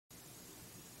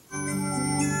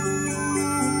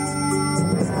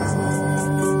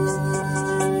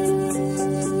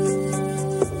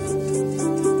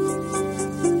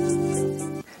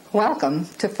Welcome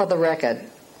to For the Record.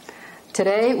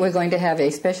 Today we're going to have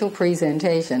a special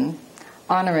presentation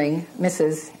honoring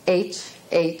Mrs.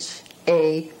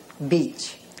 H.H.A.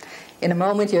 Beach. In a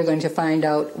moment you're going to find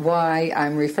out why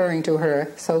I'm referring to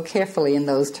her so carefully in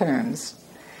those terms.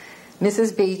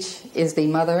 Mrs. Beach is the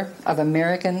mother of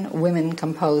American women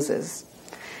composers.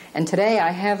 And today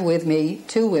I have with me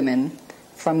two women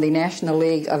from the National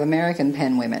League of American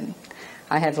Penwomen.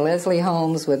 I have Leslie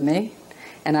Holmes with me,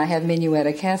 and I have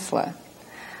Minuetta Kessler.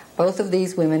 Both of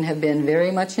these women have been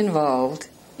very much involved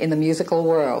in the musical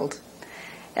world.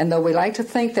 And though we like to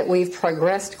think that we've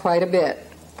progressed quite a bit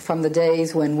from the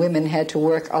days when women had to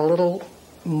work a little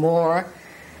more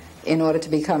in order to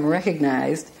become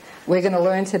recognized, we're going to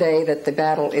learn today that the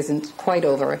battle isn't quite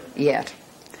over yet.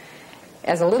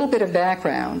 As a little bit of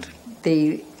background,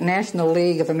 the National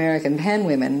League of American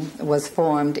Penwomen was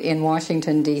formed in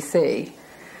Washington, D.C.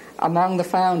 Among the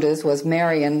founders was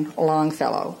Marion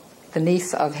Longfellow, the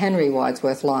niece of Henry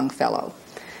Wadsworth Longfellow.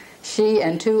 She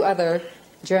and two other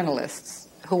journalists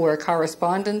who were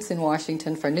correspondents in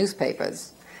Washington for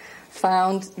newspapers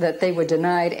found that they were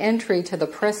denied entry to the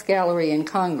press gallery in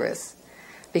Congress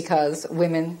because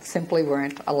women simply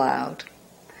weren't allowed.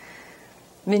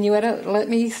 Minuetta, let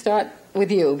me start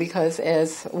with you, because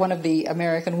as one of the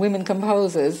American women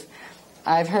composers,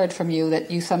 I've heard from you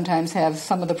that you sometimes have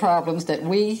some of the problems that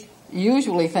we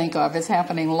usually think of as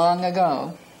happening long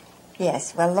ago.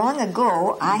 Yes, well, long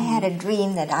ago, I had a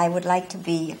dream that I would like to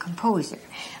be a composer.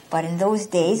 But in those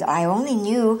days, I only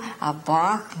knew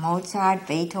Bach, Mozart,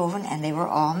 Beethoven, and they were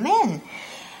all men.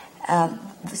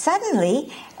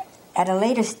 Suddenly, at a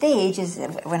later stage,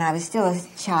 when I was still a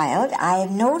child, I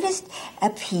noticed a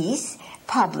piece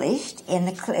published in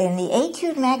the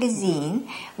Etude magazine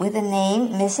with the name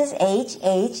Mrs.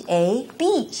 H.H.A.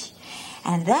 Beach.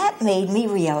 And that made me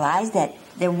realize that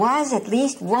there was at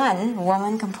least one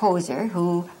woman composer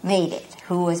who made it,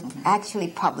 who was actually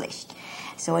published.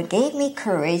 So it gave me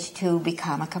courage to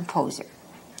become a composer.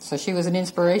 So she was an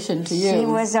inspiration to you. She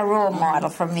was a role model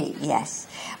for me, yes.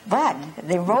 But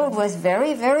the road was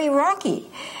very, very rocky.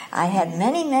 I had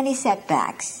many, many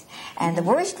setbacks. And the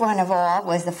worst one of all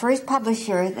was the first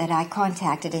publisher that I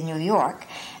contacted in New York,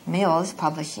 Mills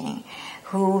Publishing,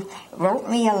 who wrote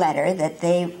me a letter that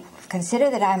they consider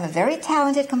that I'm a very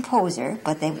talented composer,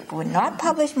 but they would not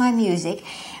publish my music,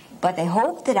 but they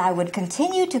hoped that I would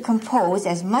continue to compose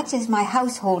as much as my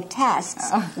household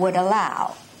tasks would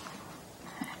allow.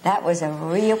 That was a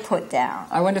real put down.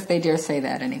 I wonder if they dare say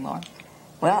that anymore.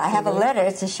 Well, I have a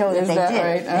letter to show that they did.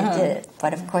 Right? They did it.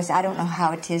 But of course, I don't know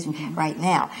how it is right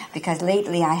now, because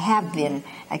lately I have been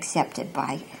accepted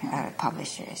by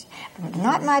publishers.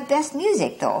 Not my best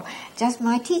music, though, just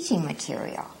my teaching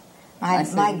material.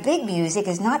 My big music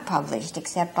is not published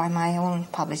except by my own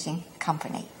publishing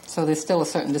company. So there's still a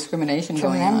certain discrimination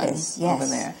going on over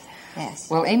there. Yes.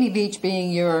 Well, Amy Beach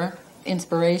being your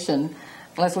inspiration,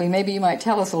 Leslie, maybe you might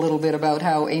tell us a little bit about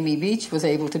how Amy Beach was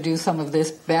able to do some of this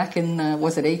back in,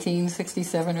 was it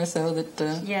 1867 or so?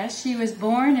 That Yes, she was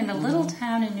born in a little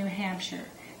town in New Hampshire,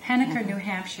 Henniker, New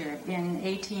Hampshire, in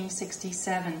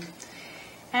 1867.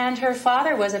 And her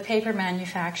father was a paper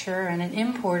manufacturer and an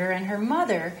importer, and her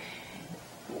mother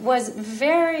was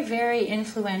very, very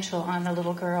influential on the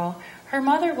little girl. Her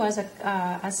mother was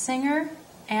a singer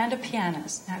and a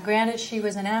pianist. Now, granted, she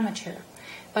was an amateur,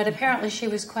 but apparently she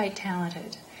was quite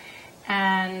talented.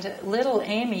 And little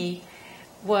Amy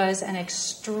was an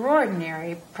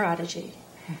extraordinary prodigy.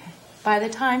 By the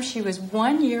time she was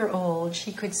 1 year old,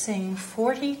 she could sing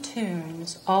 40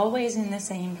 tunes, always in the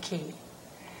same key.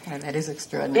 Oh, that is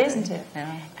extraordinary. Isn't it?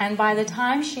 Yeah. And by the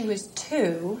time she was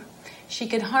 2, she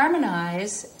could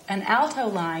harmonize an alto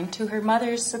line to her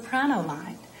mother's soprano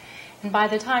line. And by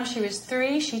the time she was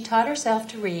 3, she taught herself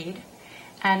to read.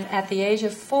 And at the age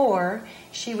of 4,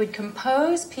 she would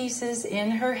compose pieces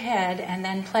in her head and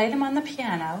then play them on the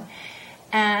piano.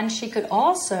 And she could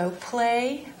also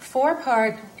play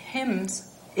 4-part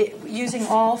hymns using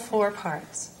all 4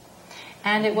 parts.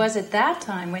 And it was at that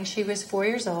time, when she was 4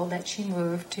 years old, that she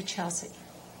moved to Chelsea.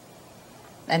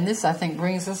 And this, I think,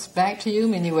 brings us back to you,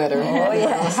 Minuetta. Oh,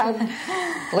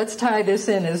 yes. Let's tie this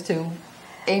in as to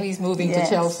Amy's moving to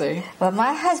Chelsea. Well,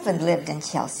 my husband lived in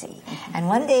Chelsea, and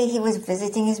one day he was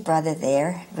visiting his brother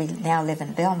there. We now live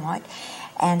in Belmont,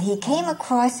 and he came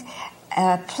across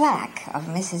a plaque of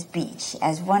Mrs. Beach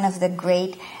as one of the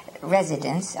great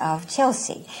residents of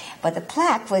Chelsea. But the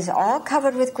plaque was all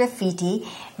covered with graffiti,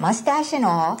 mustache and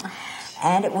all,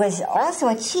 and it was also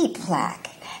a cheap plaque.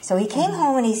 So he came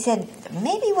home and he said,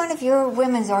 maybe one of your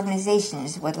women's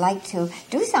organizations would like to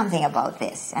do something about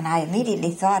this. And I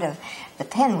immediately thought of the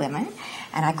Penwomen.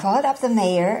 And I called up the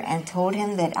mayor and told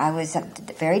him that I was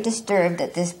very disturbed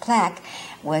that this plaque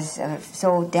was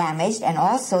so damaged, and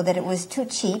also that it was too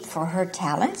cheap for her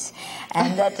talents,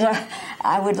 and that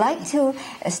I would like to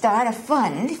start a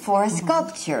fund for a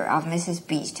sculpture of Mrs.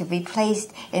 Beach to be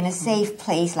placed in a safe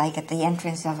place, like at the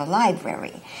entrance of a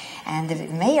library. And the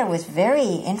mayor was very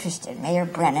interested, Mayor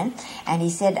Brennan, and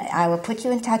he said, I will put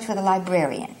you in touch with a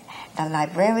librarian. The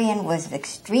librarian was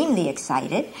extremely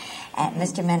excited, and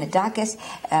Mr. Menadakis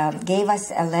gave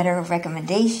us a letter of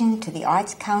recommendation to the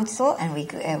Arts Council, and we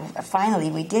finally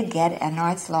we did get an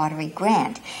Arts Lottery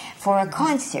grant for a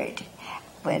concert.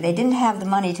 Well, they didn't have the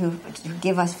money to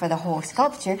give us for the whole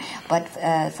sculpture, but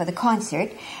for the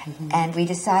concert, and we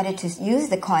decided to use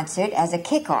the concert as a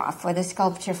kickoff for the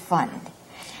sculpture fund.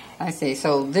 I see.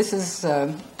 So this is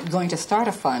going to start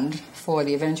a fund for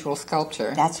the eventual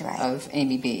sculpture. That's right. Of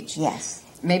Amy Beach. Yes.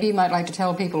 Maybe you might like to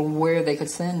tell people where they could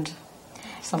send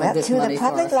some of this money to the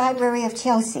Public for us. Library of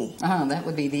Chelsea. That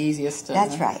would be the easiest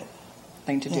That's right.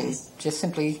 thing to Yes. do. Just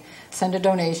simply send a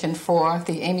donation for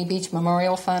the Amy Beach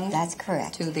Memorial Fund. That's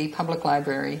correct. To the Public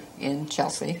Library in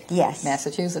Chelsea. Yes.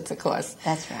 Massachusetts, of course.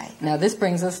 That's right. Now this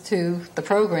brings us to the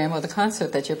program or the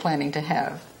concert that you're planning to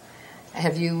have.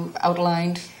 Have you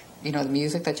outlined, the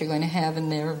music that you're going to have in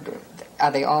there?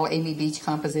 Are they all Amy Beach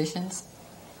compositions?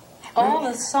 All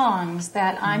the songs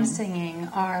that I'm singing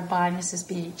are by Mrs.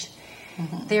 Beach.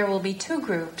 There will be two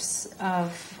groups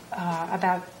of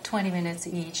about 20 minutes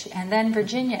each, and then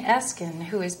Virginia Eskin,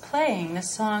 who is playing the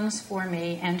songs for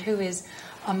me and who is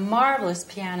a marvelous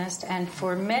pianist and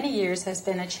for many years has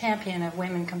been a champion of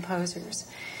women composers,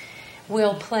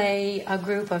 will play a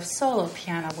group of solo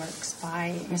piano works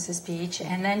by Mrs. Beach,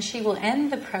 and then she will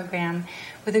end the program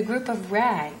with a group of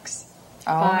rags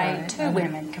by two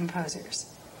women composers.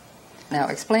 Now,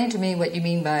 explain to me what you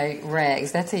mean by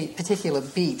rags. That's a particular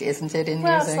beat, isn't it, in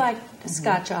well, music? Well, it's like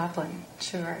Scott Joplin,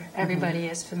 sure. Everybody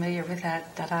is familiar with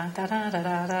that.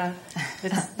 Da-da-da-da-da-da.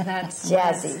 That's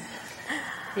jazzy.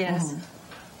 Yes.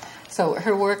 So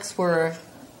her works were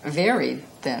varied,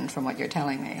 then, from what you're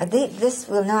telling me. This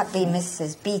will not be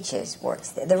Mrs. Beach's works.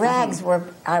 The rags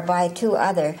are by two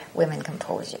other women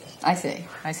composers. I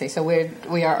see. So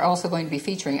we are also going to be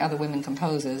featuring other women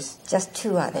composers. Just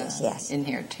two others, yes. In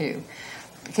here, too.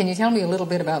 Can you tell me a little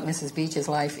bit about Mrs. Beach's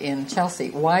life in Chelsea?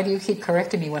 Why do you keep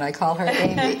correcting me when I call her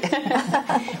Amy?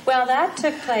 Well, that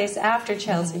took place after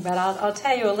Chelsea, but I'll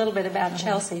tell you a little bit about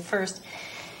Chelsea first.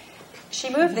 She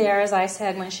moved there, as I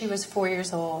said, when she was 4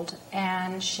 years old,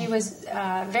 and she was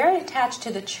very attached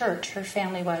to the church. Her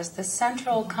family was the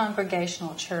Central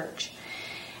Congregational Church.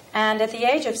 And at the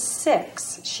age of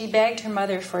 6, she begged her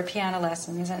mother for piano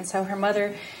lessons, and so her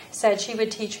mother said she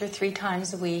would teach her 3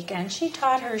 times a week, and she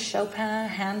taught her Chopin,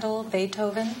 Handel,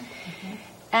 Beethoven.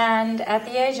 And at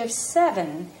the age of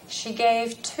 7, she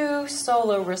gave 2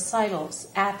 solo recitals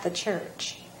at the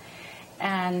church,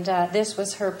 and this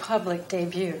was her public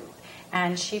debut.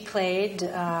 And she played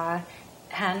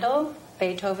Handel,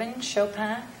 Beethoven,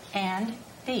 Chopin, and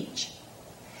Beach.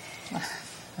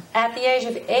 At the age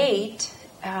of 8,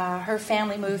 her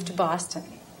family moved to Boston,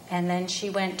 and then she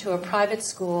went to a private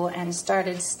school and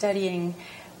started studying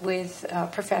with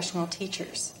professional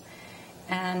teachers.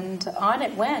 And on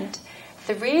it went.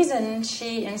 The reason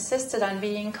she insisted on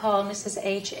being called Mrs.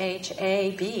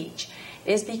 H.H.A. Beach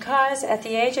is because at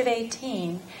the age of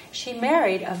 18, she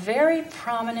married a very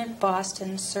prominent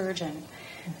Boston surgeon,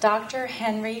 Dr.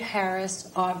 Henry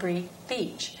Harris Aubrey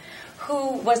Beach,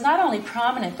 who was not only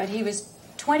prominent, but he was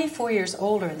 24 years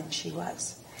older than she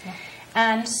was.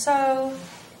 And so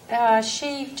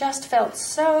she just felt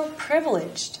so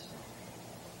privileged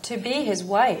to be his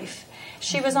wife.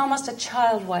 She was almost a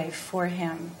child wife for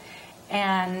him.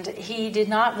 And he did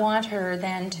not want her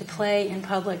then to play in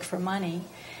public for money.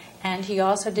 And he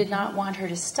also did not want her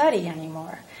to study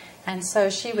anymore. And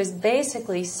so she was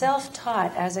basically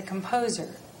self-taught as a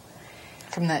composer.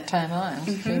 From that time on,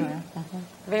 sure.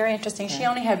 Very interesting. Yeah. She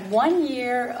only had 1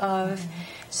 year of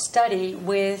study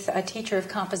with a teacher of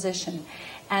composition.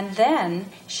 And then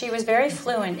she was very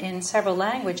fluent in several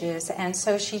languages, and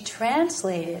so she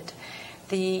translated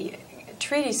the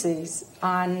treatises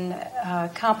on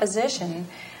composition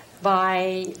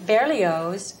by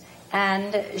Berlioz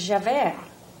and Javert,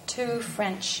 2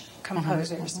 French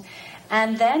composers.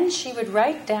 And then she would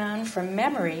write down from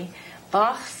memory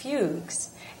Bach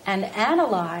fugues and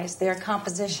analyze their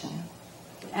composition.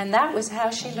 And that was how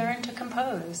she learned to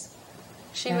compose.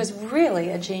 She was really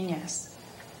a genius.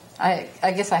 I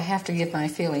guess I have to give my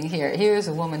feeling here. Here is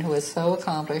a woman who is so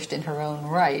accomplished in her own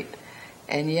right,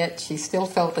 and yet she still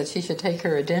felt that she should take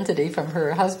her identity from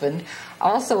her husband,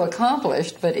 also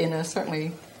accomplished, but in a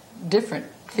certainly different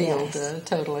field, Yes.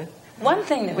 totally. One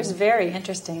thing that was very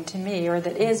interesting to me, or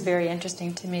that is very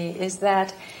interesting to me, is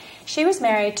that she was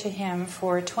married to him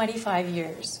for 25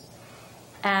 years.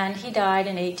 And he died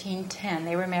in 1810.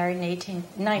 They were married in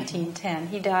 1910.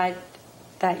 He died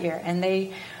that year. And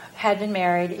they had been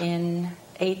married in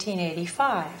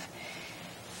 1885.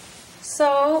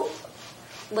 So,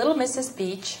 Little Mrs.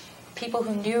 Beach, people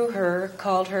who knew her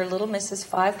called her Little Mrs.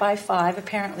 5 by 5.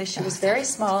 Apparently she was very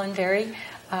small and very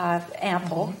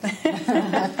ample.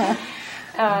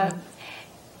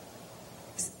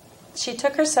 She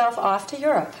took herself off to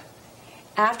Europe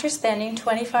after spending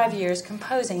 25 years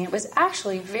composing. It was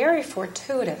actually very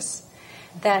fortuitous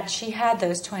that she had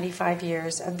those 25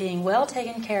 years of being well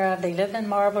taken care of. They lived in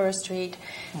Marlborough Street.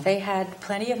 They had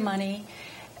plenty of money.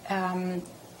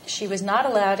 She was not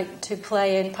allowed to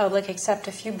play in public except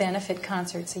a few benefit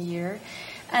concerts a year.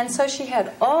 And so she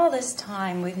had all this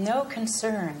time with no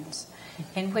concerns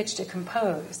in which to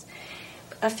compose.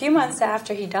 A few months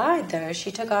after he died, though,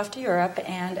 she took off to Europe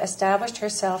and established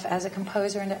herself as a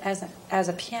composer and as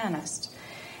a pianist.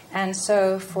 And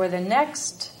so for the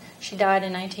next, she died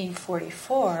in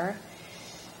 1944,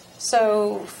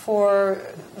 so for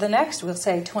the next, we'll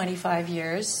say, 25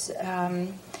 years,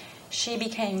 she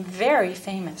became very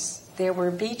famous. There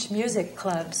were beach music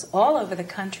clubs all over the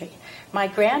country. My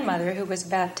grandmother, who was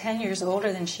about 10 years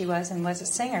older than she was and was a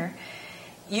singer,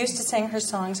 used to sing her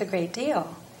songs a great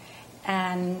deal.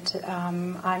 And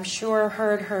I'm sure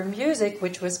heard her music,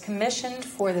 which was commissioned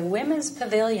for the Women's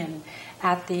Pavilion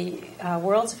at the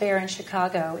World's Fair in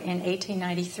Chicago in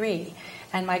 1893.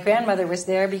 And my grandmother was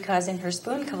there because in her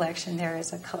spoon collection there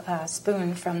is a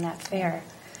spoon from that fair.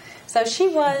 So she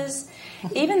was,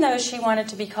 even though she wanted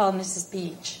to be called Mrs.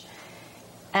 Beach,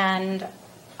 and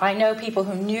I know people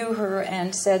who knew her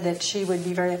and said that she would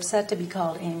be very upset to be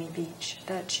called Amy Beach,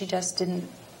 that she just didn't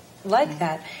like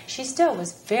that. She still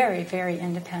was very, very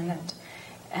independent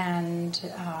and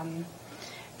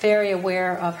very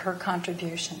aware of her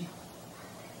contribution.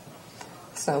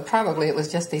 So probably it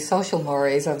was just the social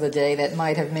mores of the day that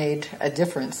might have made a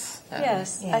difference.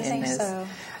 Yes, I think this. so.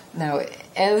 Now,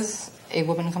 as a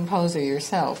woman composer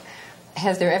yourself,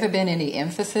 has there ever been any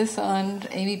emphasis on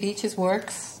Amy Beach's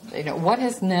works? You know, what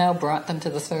has now brought them to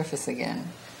the surface again?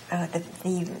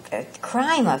 The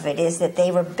crime of it is that they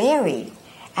were buried.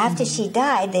 After she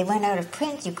died, they went out of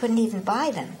print. You couldn't even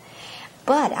buy them.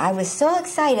 But I was so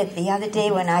excited the other day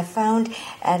when I found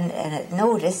a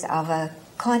notice of a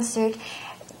concert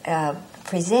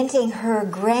presenting her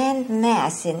Grand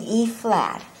Mass in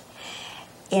E-flat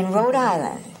in Rhode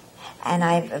Island. And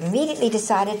I immediately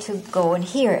decided to go and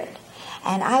hear it.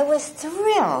 And I was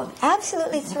thrilled,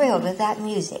 absolutely thrilled with that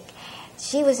music.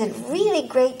 She was a really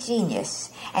great genius.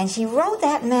 And she wrote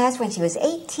that Mass when she was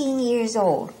 18 years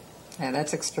old. Yeah,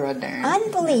 that's extraordinary.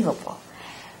 Unbelievable.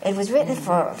 It was written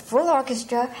for full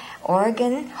orchestra,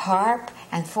 organ, harp,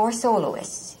 and 4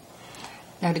 soloists.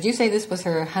 Now, did you say this was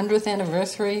her 100th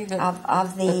anniversary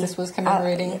that this was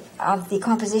commemorating? Of the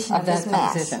composition of this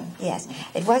Mass. Composition. Yes.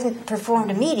 It wasn't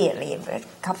performed immediately, but a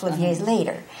couple of years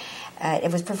later.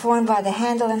 It was performed by the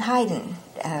Handel and Haydn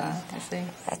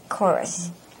chorus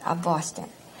of Boston.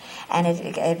 And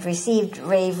it received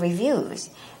rave reviews.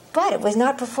 But it was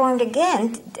not performed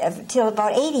again until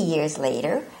about 82 years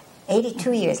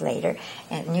later,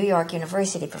 and New York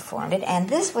University performed it, and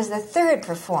this was the 3rd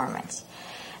performance.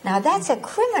 Now, that's a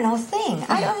criminal thing.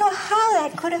 I don't know how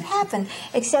that could have happened,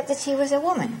 except that she was a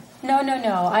woman. No.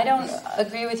 I don't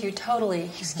agree with you totally.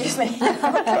 Excuse me.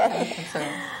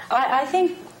 I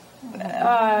think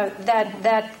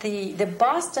that the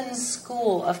Boston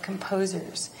School of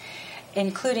Composers,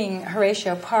 including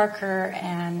Horatio Parker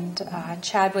and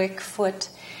Chadwick Foote,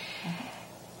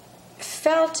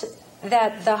 felt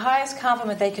that the highest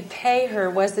compliment they could pay her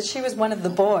was that she was one of the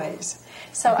boys.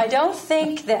 So I don't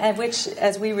think that, which,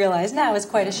 as we realize now, is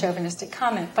quite a chauvinistic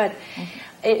comment, but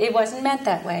it wasn't meant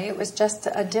that way. It was just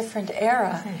a different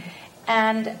era.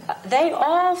 And they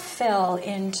all fell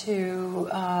into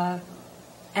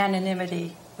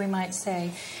anonymity, we might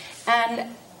say.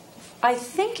 And I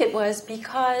think it was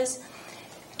because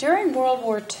during World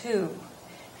War II,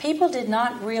 people did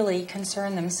not really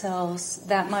concern themselves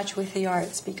that much with the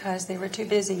arts because they were too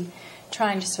busy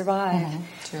trying to survive.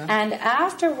 Sure. And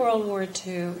after World War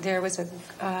II, there was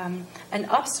an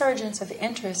upsurgence of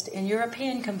interest in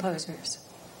European composers.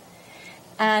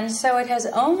 And so it has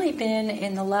only been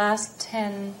in the last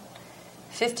 10,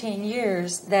 15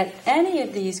 years that any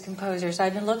of these composers,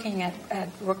 I've been looking at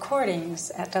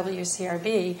recordings at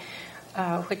WCRB,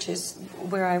 which is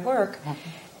where I work,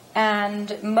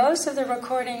 and most of the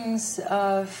recordings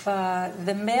of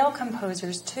the male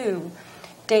composers, too,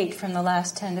 date from the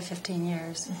last 10 to 15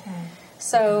 years.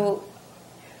 So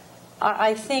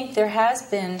I think there has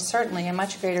been certainly a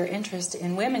much greater interest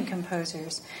in women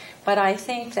composers, but I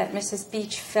think that Mrs.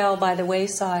 Beach fell by the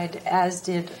wayside, as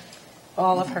did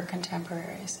all of her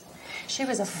contemporaries. She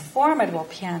was a formidable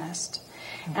pianist,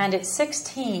 and at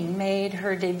 16 made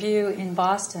her debut in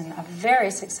Boston, a very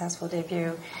successful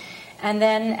debut. And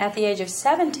then at the age of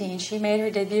 17, she made her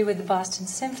debut with the Boston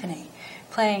Symphony,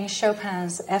 playing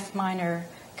Chopin's F minor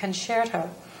concerto.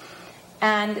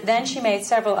 And then she made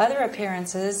several other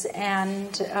appearances,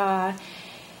 and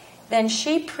then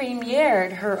she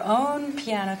premiered her own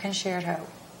piano concerto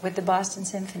with the Boston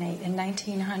Symphony in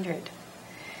 1900.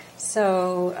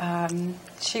 So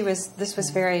this was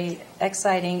very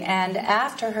exciting. And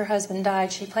after her husband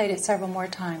died, she played it several more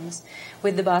times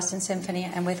with the Boston Symphony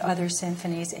and with other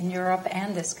symphonies in Europe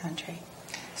and this country.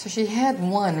 So she had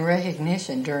won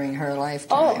recognition during her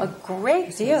lifetime. Oh, a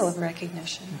great deal of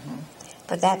recognition.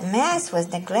 But that Mass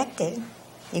was neglected.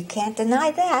 You can't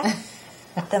deny that.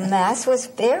 The Mass was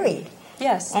buried.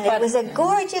 Yes. And it was a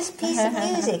gorgeous piece of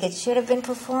music. It should have been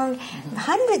performed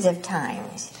hundreds of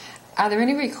times. Are there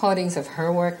any recordings of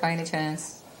her work by any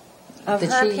chance? Of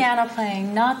her piano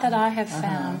playing? Not that I have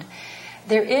found.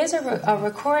 There is a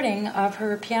recording of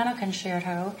her piano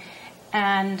concerto,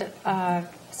 and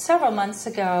several months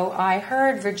ago I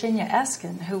heard Virginia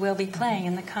Eskin, who will be playing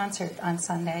in the concert on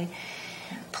Sunday,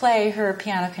 play her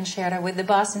piano concerto with the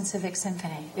Boston Civic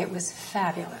Symphony. It was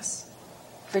fabulous.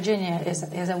 Virginia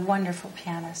is a wonderful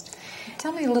pianist.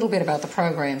 Tell me a little bit about the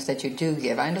programs that you do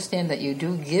give. I understand that you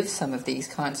do give some of these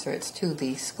concerts to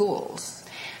the schools.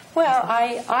 Well,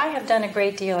 I have done a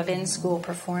great deal of in-school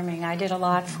performing. I did a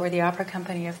lot for the Opera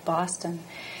Company of Boston.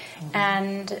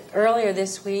 And earlier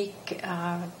this week,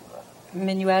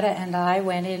 Minuetta and I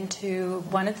went into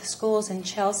one of the schools in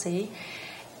Chelsea,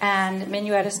 and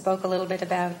Minuetta spoke a little bit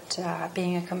about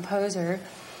being a composer.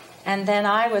 And then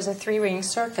I was a three-ring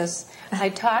circus. I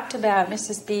talked about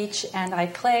Mrs. Beach, and I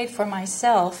played for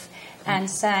myself and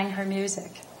sang her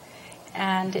music.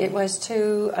 And it was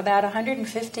to about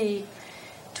 150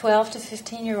 12 to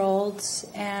 15-year-olds,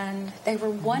 and they were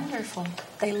wonderful.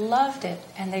 They loved it,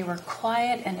 and they were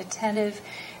quiet and attentive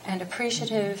and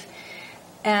appreciative.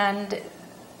 And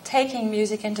taking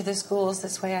music into the schools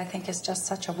this way, I think, is just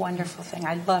such a wonderful thing.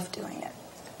 I love doing it.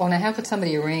 Well, now, how could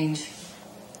somebody arrange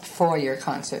for your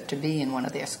concert to be in one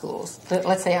of their schools?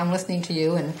 Let's say I'm listening to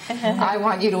you, and I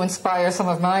want you to inspire some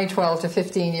of my 12 to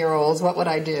 15-year-olds. What would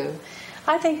I do?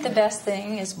 I think the best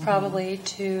thing is probably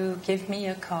to give me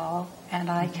a call, and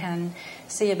I can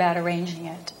see about arranging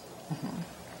it.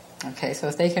 Okay, so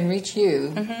if they can reach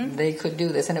you, they could do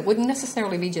this. And it wouldn't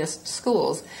necessarily be just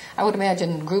schools. I would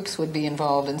imagine groups would be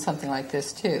involved in something like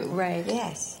this, too. Right.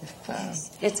 Yes.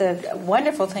 Yes. It's a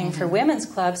wonderful thing for women's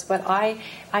clubs, but I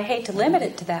hate to limit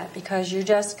it to that, because you're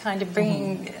just kind of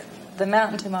bringing the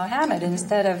mountain to Mohammed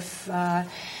instead of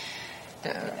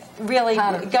really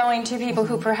going to people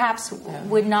who perhaps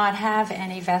would not have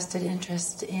any vested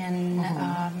interest in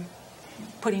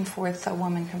putting forth a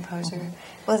woman composer.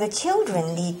 Well, the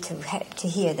children need to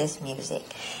hear this music.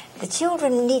 The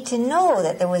children need to know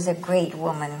that there was a great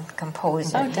woman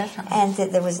composer. Oh, definitely. And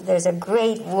that there's a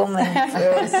great woman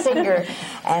singer.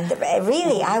 And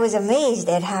really, I was amazed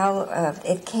at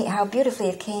how beautifully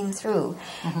it came through,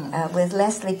 with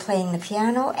Leslie playing the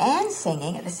piano and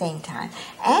singing at the same time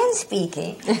and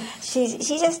speaking. She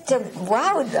just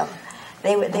wowed them.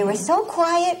 They were so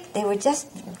quiet. They were just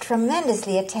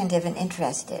tremendously attentive and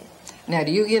interested. Now,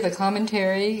 do you give a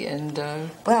commentary? And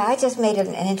well, I just made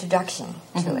an introduction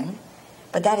to it,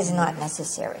 but that is not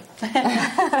necessary.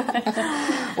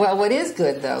 Well, what is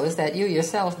good, though, is that you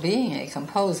yourself, being a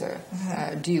composer,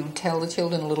 do you tell the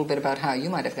children a little bit about how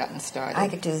you might have gotten started? I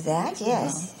could do that,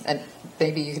 yes. And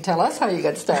maybe you could tell us how you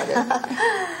got started.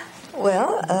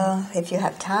 Well, if you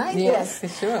have time,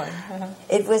 yes. Sure.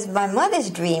 It was my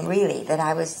mother's dream, really, that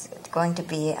I was going to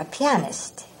be a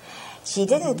pianist. She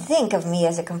didn't think of me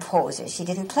as a composer. She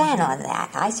didn't plan on that.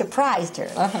 I surprised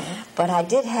her. But I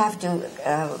did have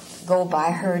to go by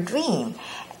her dream,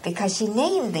 because she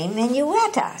named me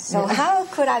Minuetta. So how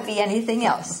could I be anything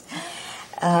else?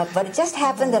 But it just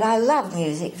happened that I love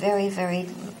music very, very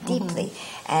deeply.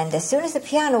 And as soon as the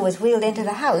piano was wheeled into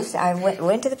the house, I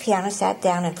went to the piano, sat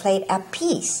down, and played a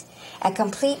piece, a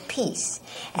complete piece.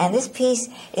 And this piece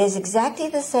is exactly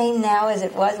the same now as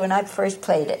it was when I first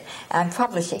played it. I'm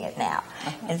publishing it now.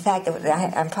 In fact,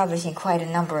 I'm publishing quite a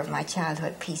number of my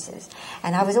childhood pieces.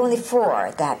 And I was only 4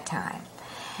 at that time.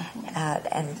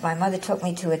 And my mother took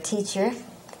me to a teacher,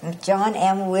 John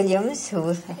M. Williams,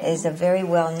 who is a very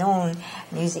well-known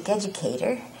music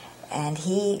educator And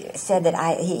he said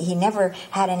that he never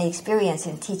had any experience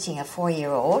in teaching a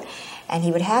 4-year-old, and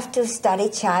he would have to study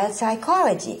child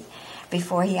psychology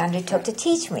before he undertook to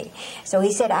teach me. So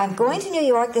he said, I'm going to New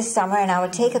York this summer, and I will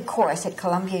take a course at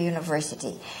Columbia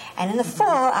University. And in the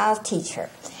fall, I'll teach her.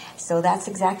 So that's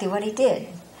exactly what he did.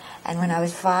 And when I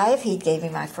was 5, he gave me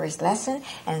my first lesson,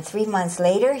 and 3 months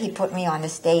later, he put me on the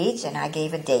stage, and I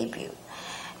gave a debut.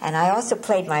 And I also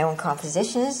played my own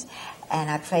compositions, and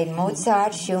I played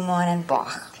Mozart, Schumann, and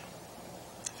Bach.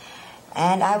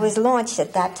 And I was launched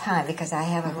at that time because I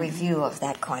have a review of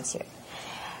that concert.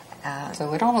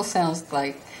 So it almost sounds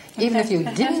like, even if you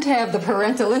didn't have the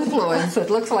parental influence, it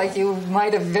looks like you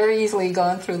might have very easily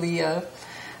gone through the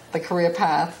career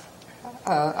path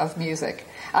of music.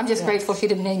 I'm just grateful she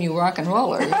didn't name you rock and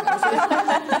roller.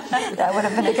 That would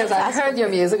have been because I heard your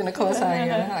music, and of course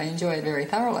I enjoy it very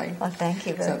thoroughly. Well, thank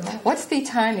you very much. What's the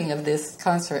timing of this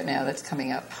concert now that's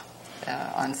coming up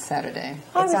on Saturday?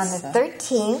 It's on the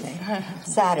 13th,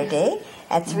 Saturday,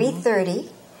 at 3:30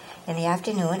 in the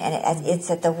afternoon, and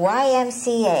it's at the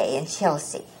YMCA in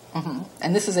Chelsea. Mm-hmm.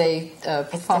 And this is a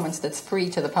performance that's free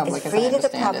to the public. It's free to the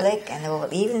public, and there will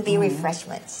even be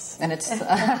refreshments. And it's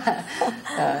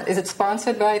is it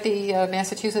sponsored by the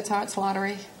Massachusetts Arts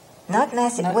Lottery? Not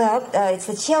Massachusetts. Well, it's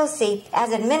the Chelsea,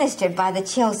 as administered by the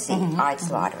Chelsea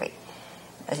Arts Lottery,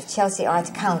 the Chelsea Arts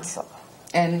Council.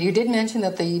 And you did mention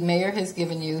that the mayor has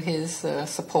given you his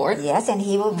support. Yes, and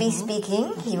he will be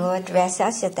speaking. He will address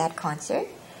us at that concert,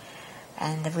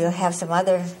 and we'll have some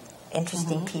other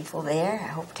interesting people there. I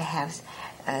hope to have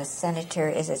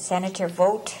Senator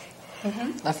Vogt?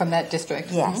 From that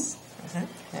district? Yes.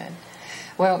 Good.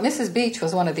 Well, Mrs. Beach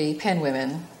was one of the pen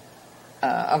women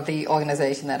of the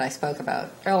organization that I spoke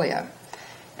about earlier.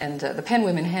 And the pen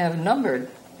women have numbered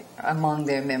among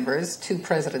their members 2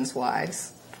 presidents'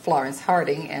 wives, Florence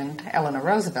Harding and Eleanor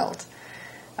Roosevelt.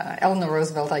 Eleanor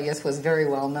Roosevelt, I guess, was very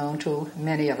well known to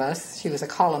many of us. She was a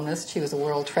columnist. She was a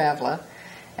world traveler.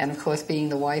 And, of course, being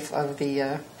the wife of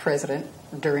the president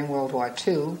during World War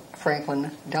II,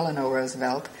 Franklin Delano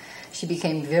Roosevelt, she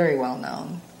became very well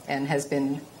known and has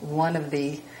been one of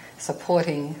the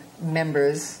supporting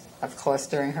members, of course,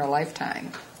 during her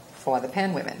lifetime for the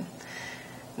pen women.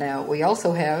 Now, we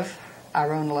also have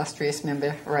our own illustrious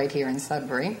member right here in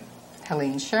Sudbury,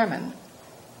 Helene Sherman.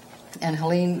 And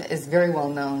Helene is very well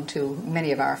known to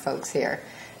many of our folks here.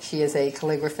 She is a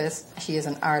calligraphist, she is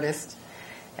an artist,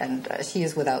 and she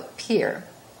is without peer.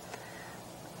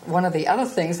 One of the other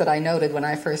things that I noted when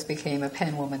I first became a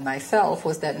pen woman myself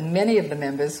was that many of the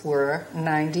members were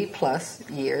 90-plus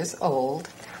years old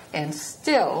and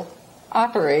still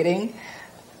operating,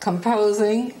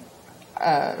 composing,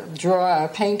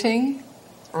 painting,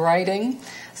 writing.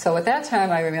 So at that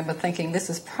time I remember thinking this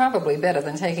is probably better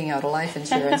than taking out a life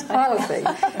insurance policy.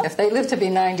 If they live to be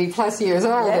 90-plus years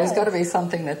old, there's got to be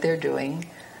something that they're doing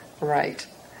right.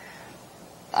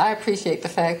 I appreciate the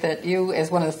fact that you, as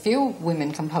one of the few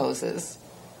women composers,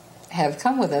 have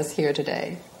come with us here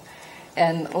today.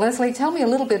 And Leslie, tell me a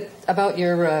little bit about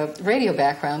your radio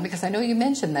background, because I know you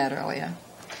mentioned that earlier.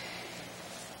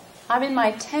 I'm in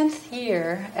my 10th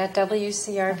year at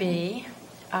WCRB,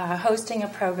 hosting a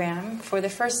program. For the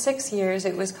first 6 years,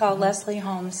 it was called Leslie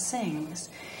Holmes Sings.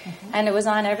 And it was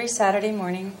on every Saturday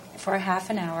morning for a half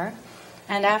an hour.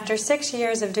 And after 6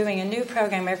 years of doing a new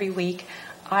program every week,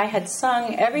 I had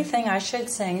sung everything I should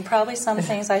sing, probably some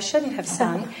things I shouldn't have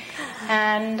sung,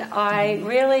 and I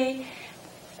really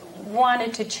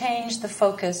wanted to change the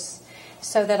focus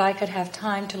so that I could have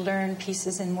time to learn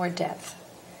pieces in more depth.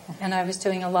 And I was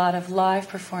doing a lot of live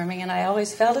performing, and I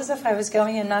always felt as if I was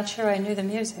going and not sure I knew the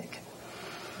music.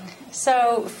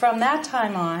 So from that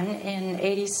time on, in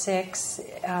 '86,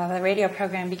 the radio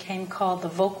program became called The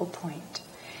Vocal Point.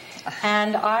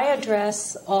 And I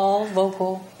address all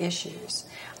vocal issues.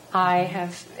 I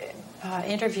have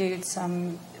interviewed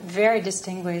some very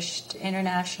distinguished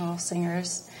international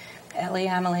singers, Ellie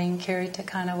Ameling, Kiri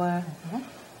Takanawa,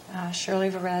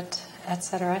 Shirley Verrett,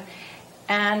 etc.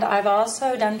 And I've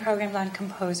also done programs on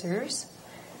composers,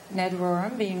 Ned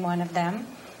Rorem being one of them.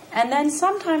 And then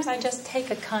sometimes I just take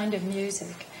a kind of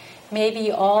music,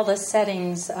 maybe all the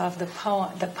settings of the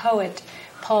poet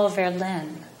Paul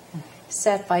Verlaine,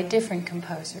 set by different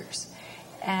composers.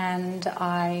 And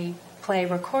I play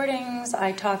recordings,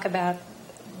 I talk about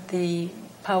the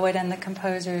poet and the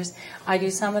composers, I do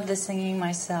some of the singing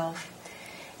myself.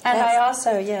 And I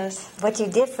also, yes. What you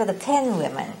did for the pen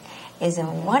women is a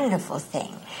wonderful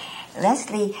thing.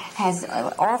 Leslie has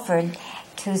offered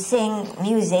to sing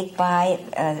music by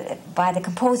the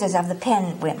composers of the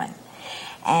pen women.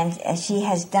 And she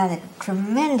has done a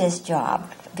tremendous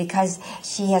job because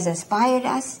she has inspired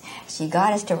us, she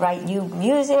got us to write new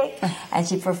music, and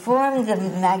she performed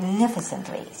them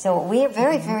magnificently. So we are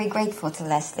very, very grateful to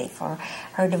Leslie for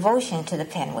her devotion to the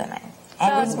Penn women.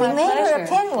 And we made her a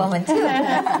Penn woman, too.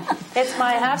 It's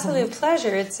my absolute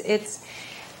pleasure. It's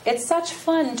such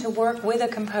fun to work with a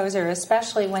composer,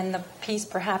 especially when the piece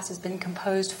perhaps has been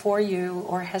composed for you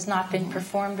or has not been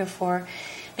performed before,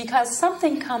 because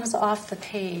something comes off the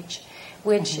page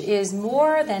which is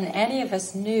more than any of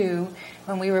us knew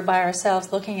when we were by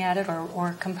ourselves looking at it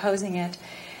or composing it,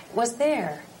 was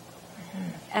there.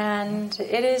 And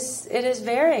it is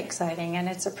very exciting, and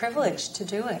it's a privilege to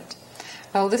do it.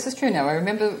 Oh, this is true now. I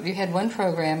remember you had one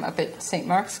program up at St.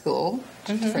 Mark's School,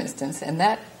 for instance, and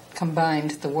that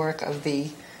combined the work of the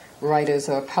writers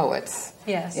or poets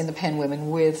in the Penn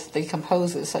women with the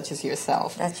composers such as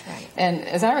yourself. That's right. And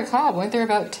as I recall, weren't there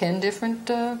about 10 different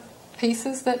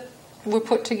pieces that were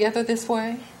put together this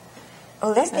way?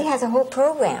 Well, Leslie has a whole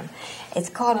program. It's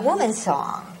called Woman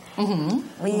Song.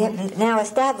 We have now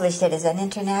established it as an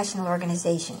international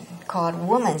organization called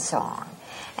Woman Song.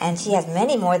 And she has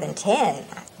many more than 10,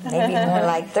 maybe more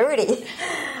like 30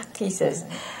 pieces.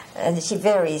 And she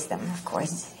varies them, of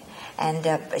course. And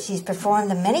she's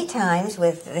performed them many times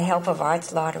with the help of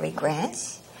Arts Lottery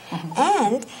grants.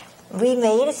 And we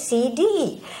made a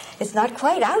CD. It's not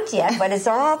quite out yet, but it's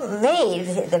all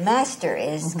made. The master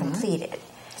is completed.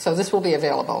 So this will be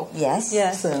available. Yes.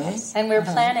 Soon. Yes. And we're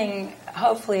planning,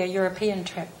 hopefully, a European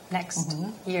trip next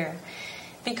year.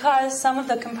 Because some of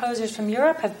the composers from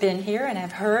Europe have been here and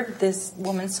have heard this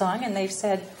Woman's Song, and they've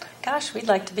said, gosh, we'd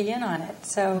like to be in on it.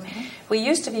 So we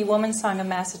used to be Woman's Song of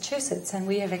Massachusetts, and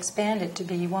we have expanded to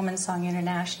be Woman's Song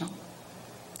International.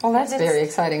 Well, that's very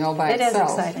exciting all by itself. It is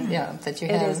exciting. Yeah, that you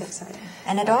have. It is exciting.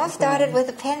 And it all started with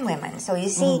the Penn women. So you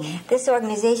see, this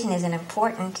organization is an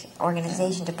important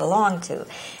organization to belong to.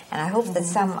 And I hope that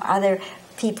some other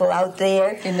people out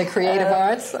there in the creative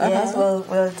arts yes,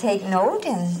 will take note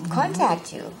and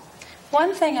contact you.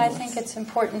 One thing I think it's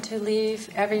important to leave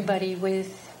everybody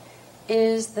with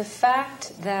is the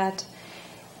fact that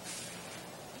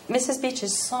Mrs.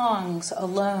 Beach's songs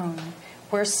alone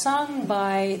were sung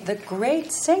by the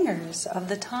great singers of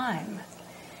the time,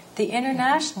 the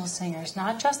international singers,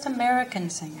 not just American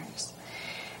singers.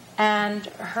 And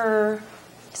her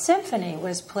symphony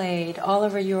was played all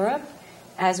over Europe,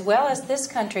 as well as this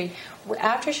country.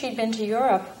 After she'd been to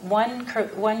Europe, one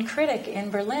critic in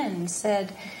Berlin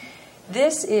said,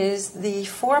 "This is the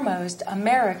foremost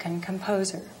American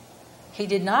composer." He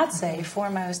did not say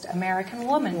foremost American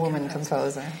woman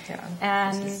composer. Yeah.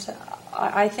 And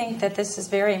I think that this is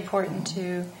very important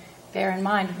to bear in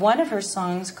mind. One of her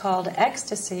songs, called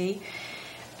Ecstasy,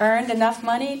 earned enough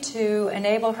money to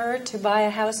enable her to buy a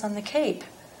house on the Cape,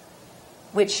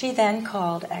 which she then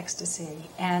called Ecstasy,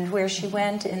 and where she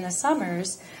went in the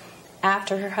summers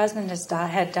after her husband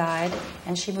had died,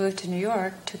 and she moved to New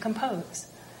York to compose.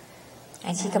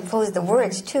 And she composed the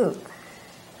words, too.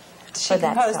 She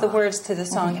composed the words to the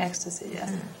song Ecstasy,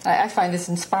 yes. I find this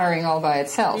inspiring all by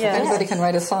itself. Yes. If anybody can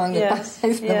write a song that buys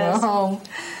them a home.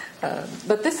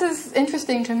 But this is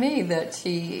interesting to me that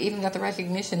she even got the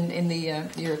recognition in the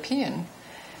European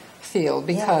field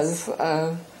because...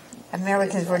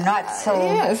 Americans were not so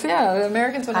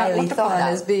Americans were not looked upon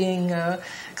as being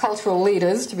cultural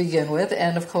leaders to begin with,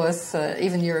 and of course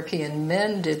even European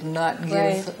men did not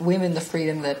give women the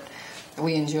freedom that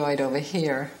we enjoyed over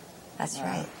here. That's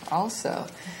right. Also,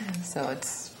 so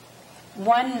it's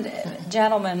one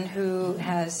gentleman who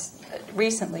has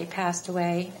recently passed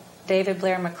away, David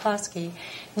Blair McCluskey,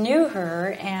 knew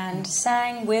her and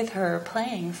sang with her,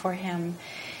 playing for him,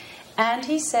 and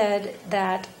he said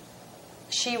that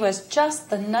she was just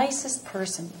the nicest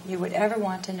person you would ever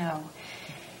want to know,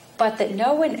 but that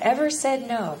no one ever said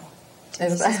no to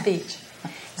Mrs. Beach.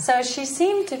 So she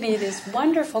seemed to be this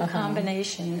wonderful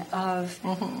combination of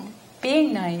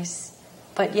being nice,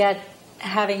 but yet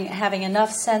having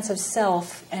enough sense of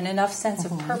self and enough sense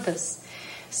of purpose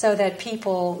so that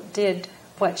people did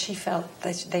what she felt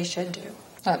that they should do.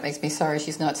 That makes me sorry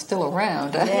she's not still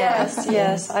around.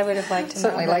 Yes, I would have liked to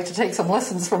certainly like to take some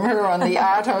lessons from her on the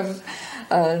art of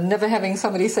never having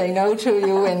somebody say no to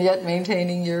you and yet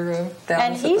maintaining your balance.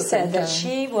 And he said that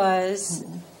she was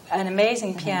an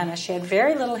amazing pianist. She had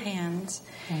very little hands,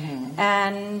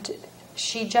 and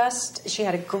she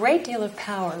had a great deal of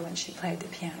power when she played the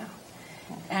piano.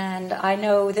 And I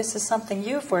know this is something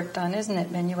you've worked on, isn't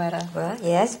it, Minuetta? Well,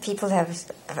 yes. People have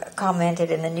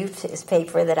commented in the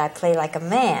newspaper that I play like a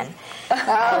man.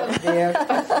 Oh, dear.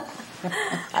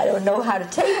 I don't know how to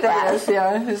take that. Yes,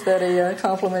 yeah. Is that a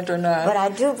compliment or not? But I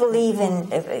do believe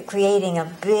in creating a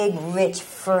big, rich,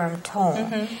 firm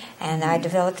tone. And I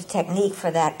developed a technique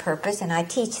for that purpose, and I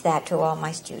teach that to all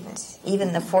my students,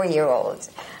 even the 4-year-olds.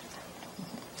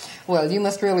 Well, you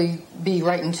must really be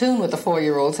right in tune with the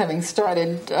 4-year-olds, having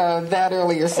started that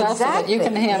early yourself, so that you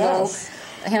can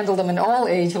handle them in all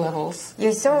age levels.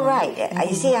 You're so right.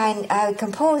 You see, I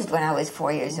composed when I was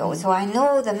 4 years old, so I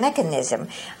know the mechanism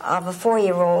of a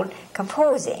 4-year-old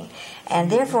composing,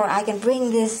 and therefore I can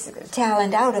bring this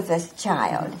talent out of a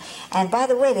child. And by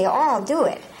the way, they all do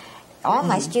it. All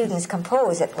my students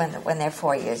compose it when they're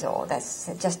 4 years old. That's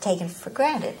just taken for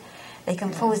granted. They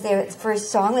compose their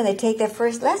first song when they take their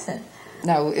first lesson.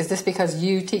 Now, is this because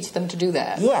you teach them to do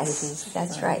that? Yes,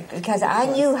 that's right. Because I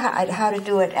knew how to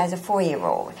do it as a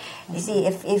 4-year-old. You see,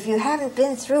 if you haven't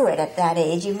been through it at that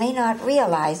age, you may not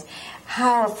realize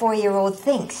how a 4-year-old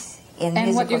thinks in musical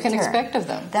and what you can terms. expect of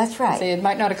them. That's right. See, it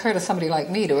might not occur to somebody like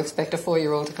me to expect a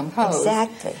 4-year-old to compose.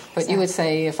 Exactly. But you would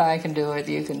say, if I can do it,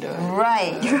 you can do it.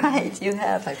 Right, right. You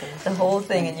have the whole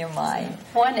thing in your mind.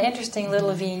 One interesting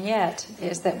little vignette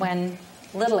is that when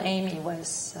little Amy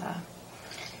was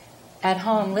at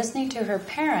home listening to her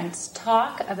parents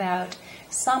talk about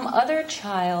some other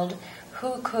child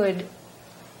who could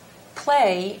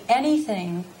play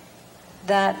anything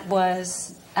that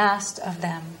was asked of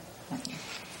them.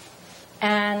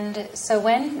 And so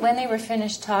when they were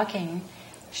finished talking,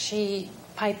 she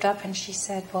piped up and she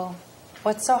said, "Well,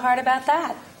 what's so hard about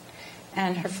that?"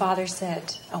 And her father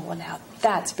said, "Oh, well, now,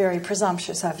 that's very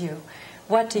presumptuous of you.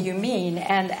 What do you mean?"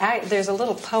 And there's a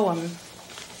little poem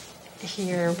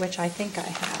here, which I think I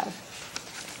have.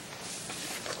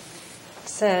 It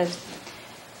said,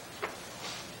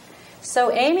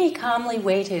 "So Amy calmly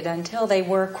waited until they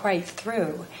were quite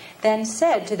through, then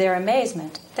said to their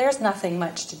amazement, 'There's nothing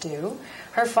much to do.'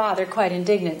 Her father, quite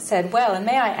indignant, said, 'Well, and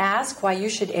may I ask why you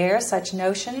should air such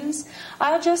notions?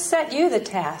 I'll just set you the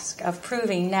task of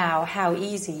proving now how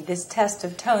easy this test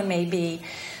of tone may be.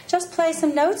 Just play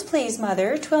some notes, please,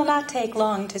 mother. 'Twill not take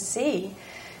long to see.'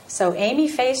 So Amy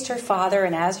faced her father,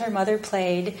 and as her mother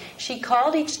played, she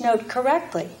called each note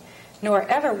correctly, nor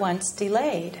ever once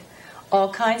delayed.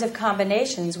 All kinds of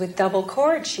combinations with double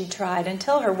chords she tried,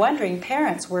 until her wondering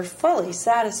parents were fully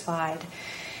satisfied.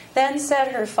 Then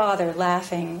said her father,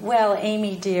 laughing, 'Well,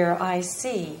 Amy dear, I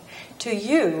see. To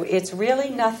you it's really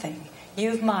nothing.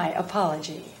 You've my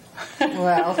apology.'"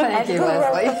 Well, thank you,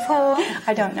 Leslie.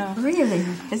 I don't know. Really?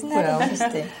 Isn't that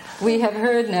interesting? We have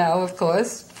heard now, of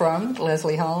course, from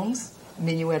Leslie Holmes,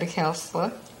 Minuetta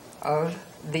Kessler, of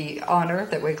the honor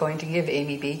that we're going to give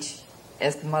Amy Beach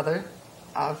as the mother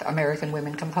of American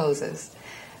women composers.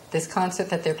 This concert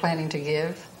that they're planning to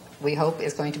give, we hope,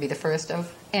 is going to be the first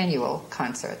of annual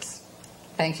concerts.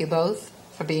 Thank you both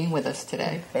for being with us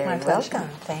today. Very welcome.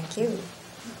 Thank you.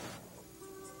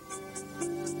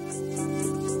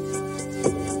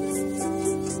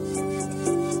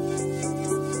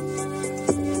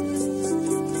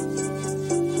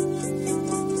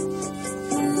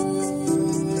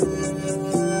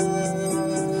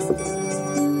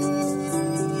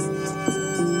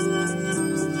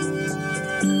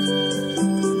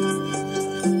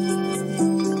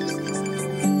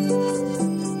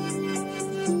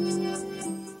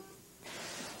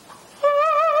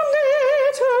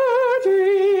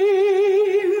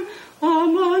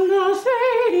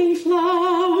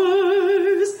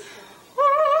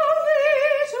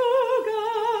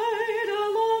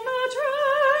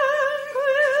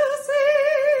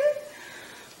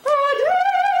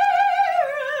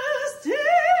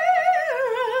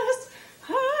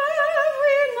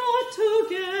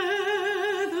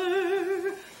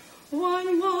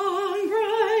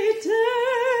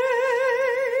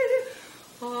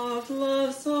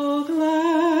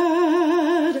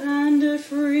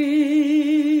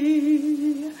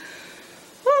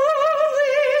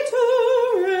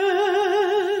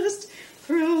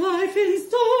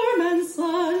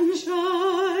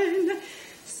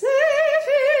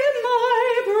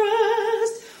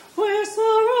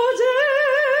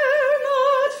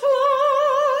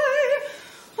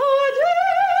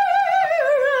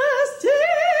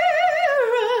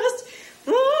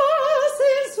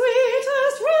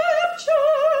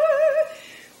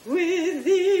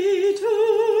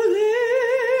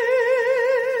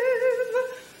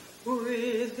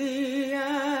 with thee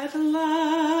at last.